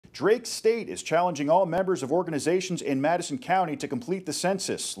Drake State is challenging all members of organizations in Madison County to complete the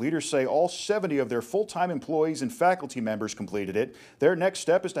census. Leaders say all 70 of their full-time employees and faculty members completed it. Their next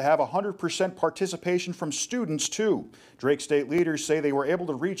step is to have 100% participation from students, too. Drake State leaders say they were able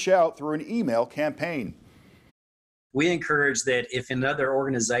to reach out through an email campaign. We encourage that if another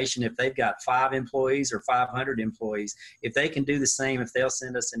organization, if they've got 5 employees or 500 employees, if they can do the same, if they'll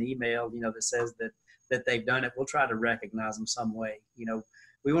send us an email, that says that they've done it, we'll try to recognize them some way.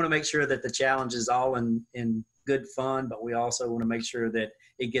 We want to make sure that the challenge is all in good fun, but we also want to make sure that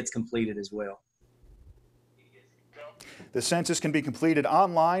it gets completed as well. The census can be completed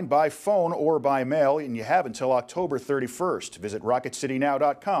online, by phone, or by mail, and you have until October 31st. Visit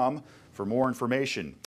rocketcitynow.com for more information.